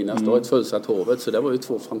 Järnkaminas dag, ett fullsatt hovet. Så det var ju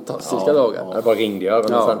 2 fantastiska dagar. Jag bara ringde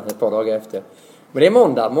sen ett par dagar efter. Men det är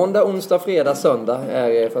måndag, onsdag, fredag, söndag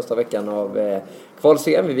är första veckan av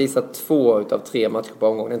kvalserien. Vi visar 2 av 3 matcher på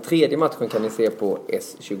omgången. Den tredje matchen kan ni se på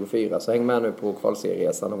S24. Så häng med nu på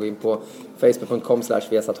kvalserieresan och gå in på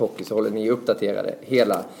facebook.com/viasathockey så håller ni uppdaterade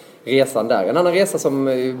hela resan där. En annan resa som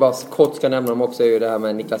vi bara kort ska nämna om också är ju det här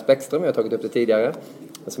med Niklas Bäckström. Jag har tagit upp det tidigare.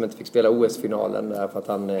 Som inte fick spela OS-finalen därför att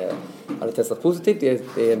han hade testat positivt.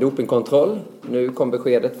 Det är en dopingkontroll. Nu kom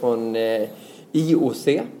beskedet från IOC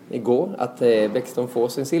igår att Bäckström får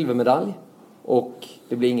sin silvermedalj Och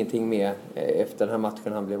det blir ingenting mer efter den här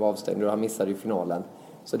matchen. Han blev avstängd och han missade ju finalen.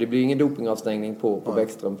 Så det blir ingen dopingavstängning på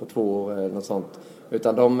Bäckström på 2 år eller något sånt.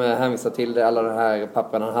 Utan de hänvisar till alla de här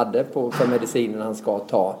papperna han hade för medicinen han ska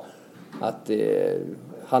ta. Att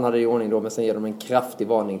han hade i ordning då, men sen ger de en kraftig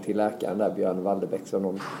varning till läkaren där, Björn Walderbäck, som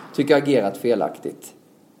de tycker agerat felaktigt.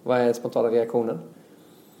 Vad är spontana reaktionen?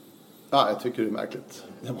 Ja, jag tycker det är märkligt.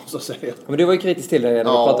 Det måste jag säga. Men du var ju kritisk till det när vi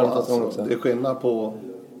pratade om första gången också. Det är skillnad på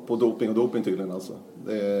doping och doping tydligen alltså.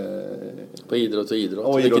 På idrott och idrott.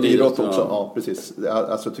 Och idrott också, ja precis.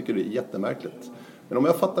 Alltså jag tycker det är jättemärkligt. Men om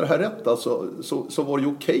jag fattar det här rätt alltså, så var det ju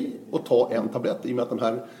okej att ta en tablett i och med att den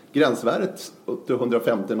här gränsvärdet upp till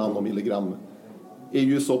 150 nanomilligram är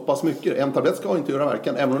ju så pass mycket. En tablett ska inte göra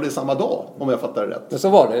verkan även om det är samma dag, om jag fattar det rätt. Men så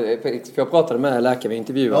var det, för jag pratade med läkare vid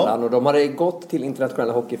intervjuan och de hade gått till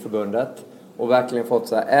Internationella Hockeyförbundet och verkligen fått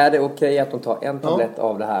så här, är det okej att de tar en tablett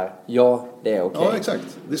av det här? Ja, det är okej. Ja,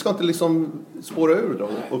 exakt. Det ska inte liksom spåra ur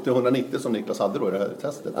då, upp till 190 som Niklas hade då i det här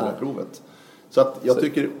testet, det här provet. Så att jag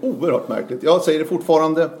tycker det är oerhört märkligt. Jag säger det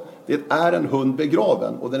fortfarande, det är en hund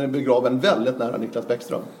begraven och den är begraven väldigt nära Niklas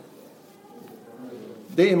Bäckström.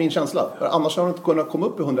 Det är min känsla. För annars har de inte kunnat komma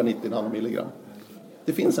upp i 190 nanomilligram.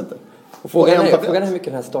 Det finns inte. Och frågan är hur mycket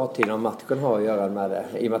den här starttiden av matchen har att göra med det.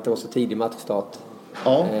 I och med att det var så tidig matchstart.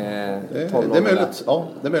 Ja, det är möjligt. Ja,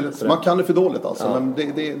 det är möjligt. Man kan det för dåligt alltså. Ja. Men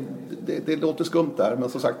det låter skumt där. Men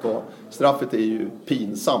som sagt då, straffet är ju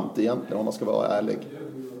pinsamt egentligen om man ska vara ärlig.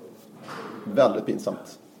 Väldigt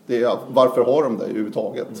pinsamt. Varför har de det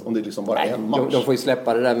överhuvudtaget om det liksom bara är en match? De får ju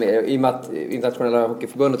släppa det där med, i och med att Internationella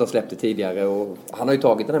Hockeyförbundet har släppt det tidigare och han har ju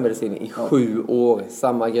tagit den här medicinen i 7 år,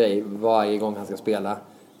 samma grej varje gång han ska spela.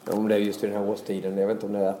 Om det är just i den här årstiden, jag vet inte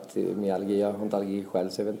om det är med allergi, jag har inte allergi själv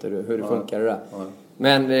så jag vet inte hur det funkar det där.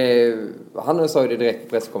 Men han sa ju det direkt på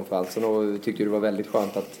presskonferensen och tyckte det var väldigt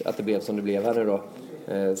skönt att det blev som det blev här nu då.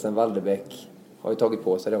 Sen Walderbäck har ju tagit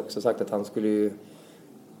på sig det också, sagt att han skulle ju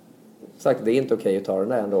sagt att det är inte okej att ta den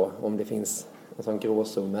där ändå om det finns en sån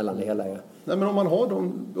gråzon mellan det hela. Ja. Nej, men om man har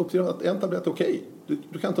dem upp till att en tablett är okej.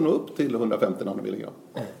 Du kan inte nå upp till 150 nanomilligram.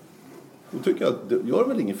 Då tycker jag att det gör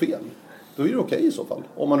väl inget fel. Då är det okej i så fall.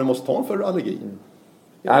 Om man nu måste ta en för allergi.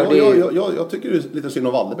 Jag tycker det är lite synd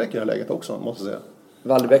om Walderbäck i det här läget också, måste jag säga.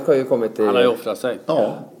 Walderbäck har ju kommit till... Han har ju offrat sig.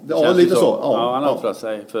 Ja, lite så. Ja, han har offrat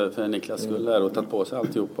sig för Niklas skull där och tagit på sig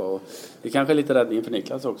alltihopa. Och det är kanske lite räddning för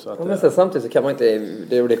Niklas också. Att men sen samtidigt så kan man inte...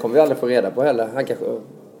 Det kommer vi aldrig få reda på heller. Han kanske...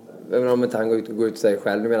 Även om inte han går ut och säger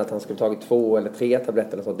själv. Du menar att han skulle tagit 2 eller 3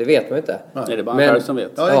 tabletter eller så. Det vet man inte. Nej, det är bara han själv som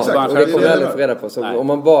vet. Ja, exakt. Och det kommer vi aldrig få reda på. Så om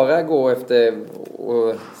man bara går efter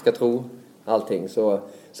och ska tro allting så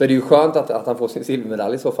är det ju skönt att han får sin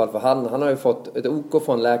silvermedalj i så fall. För han har ju fått ett OK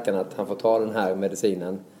från läkaren att han får ta den här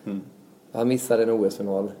medicinen. Han missade en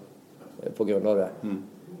OS-final på grund av det.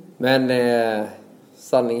 Men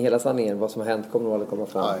hela sanningen, vad som har hänt kommer nog aldrig komma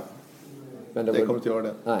fram. Nej, men det kommer inte göra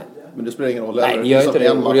det. Nej. Men det spelar ingen roll. Nej, det gör inte det.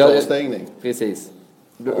 En matchavstängning. Precis.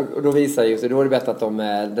 Då visar ju sig, då är det bättre att de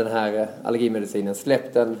med den här allergimedicinen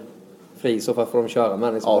släppt den fri så får de köra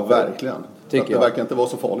med den. Ja, verkligen. Det verkar inte vara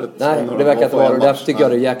så farligt. Nej, det verkar inte vara det. Därför tycker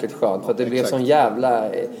jag det är jäkligt skönt. För att det blev sån jävla,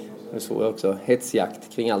 nu såg jag också, hetsjakt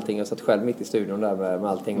kring allting. Jag satt själv mitt i studion där med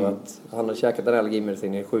allting. Och att han hade käkat den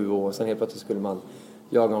allergimedicinen i 7 år. Och sen helt plötsligt skulle man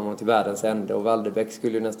jaga honom till världens ände. Och Walderbäck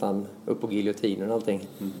skulle ju nästan upp på giljotinen och allting.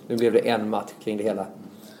 Nu blev det en match kring det hela.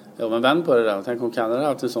 Ja, men vänd på det där. Tänk om Kanada har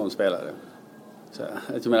haft en sån spelare. Så,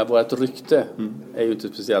 jag menar, vårt rykte är ju inte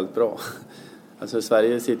speciellt bra. Alltså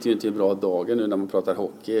Sverige sitter ju inte i bra dagen nu när man pratar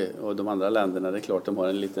hockey. Och de andra länderna, det är klart de har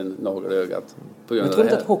en liten nagel i ögat. På grund jag tror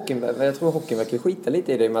av det här. Jag tror hockeyn verkar skita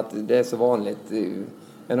lite i det med att det är så vanligt.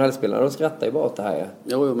 NHL-spelare, de skrattar ju bara åt det här. Ja.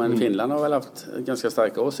 Jo, men Finland har väl haft ganska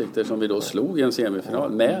starka åsikter som vi då slog i en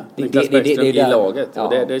semifinal med Niklas Bäckström i laget. Ja.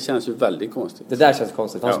 Och det känns ju väldigt konstigt. Det där känns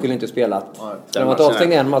konstigt. Han skulle inte spelat. Skulle han varit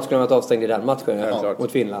avstängd i en match skulle han varit avstängd i den matchen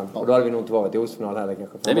mot Finland. Och då hade vi nog inte varit i OS-final heller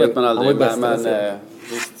kanske. Det vet man aldrig.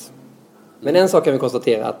 Men en sak kan vi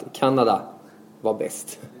konstatera att Kanada var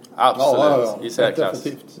bäst. Absolut, i särklass.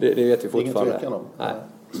 Det vet vi fortfarande. Nej.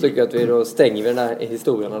 Så tycker jag att vi då stänger den där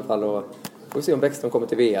historien i alla fall och får se om Bäckström kommer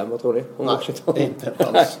till VM. Vad tror ni? Nej, inte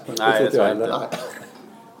alls. Nej, jag tror inte.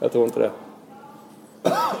 Jag tror inte det.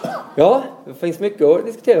 Ja, det finns mycket att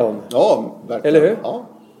diskutera om. Ja, verkligen. Eller hur? Ja.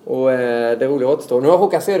 Och det roliga återstår. Nu har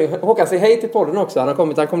Håkan säger hej till podden också.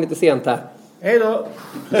 Han kom lite sent här. Hej då!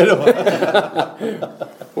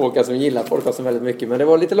 Håkan som gillar podcasten väldigt mycket. Men det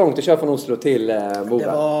var lite långt att köra från Oslo till Mora.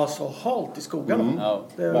 Det var så halt i skogarna.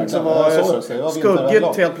 Det liksom var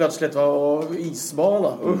skuggigt helt plötsligt och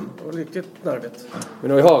isbana. Det var riktigt nervigt.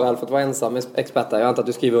 Men nu har Harald fått vara ensam expert. Jag antar att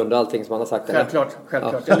du skriver under allting som han har sagt. Självklart.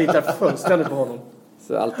 Ja. Jag litar fullständigt på honom.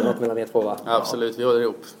 Så allt är något mellan er två, va? Absolut, vi håller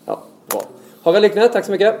ihop. Ja, bra. Harald Lyckner, tack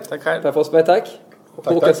så mycket. Tack själv. Per Forsberg, tack.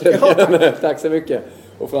 Tack så mycket.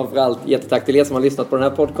 Och framförallt jättetack till er som har lyssnat på den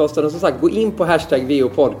här podcasten. Och som sagt, gå in på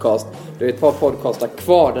 #VOPodcast. Det är ett par podcastar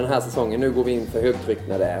kvar den här säsongen. Nu går vi in för högtryck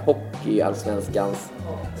när det är hockey-allsvenskans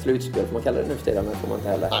slutspel. Får man kalla det nu för tiden, men får man inte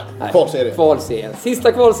heller. Nej, kvalserien. Kvalserien.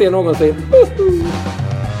 Sista kvalserien någonsin.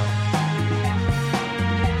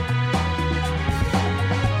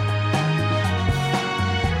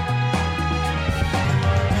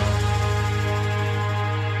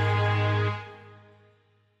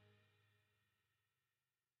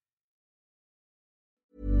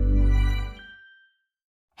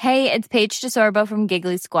 Hey, it's Paige DeSorbo from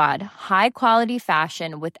Giggly Squad. High quality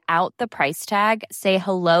fashion without the price tag. Say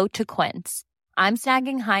hello to Quince. I'm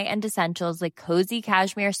snagging high-end essentials like cozy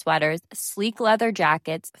cashmere sweaters, sleek leather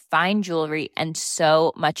jackets, fine jewelry, and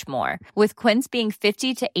so much more. With Quince being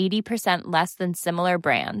 50 to 80% less than similar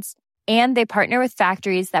brands. And they partner with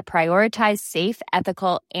factories that prioritize safe,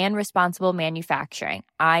 ethical, and responsible manufacturing.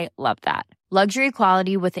 I love that. Luxury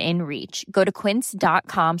quality within reach. Go to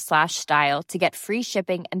quince.com/style to get free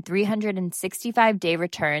shipping and 365-day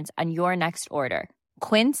returns on your next order.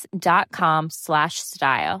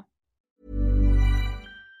 Quince.com/style.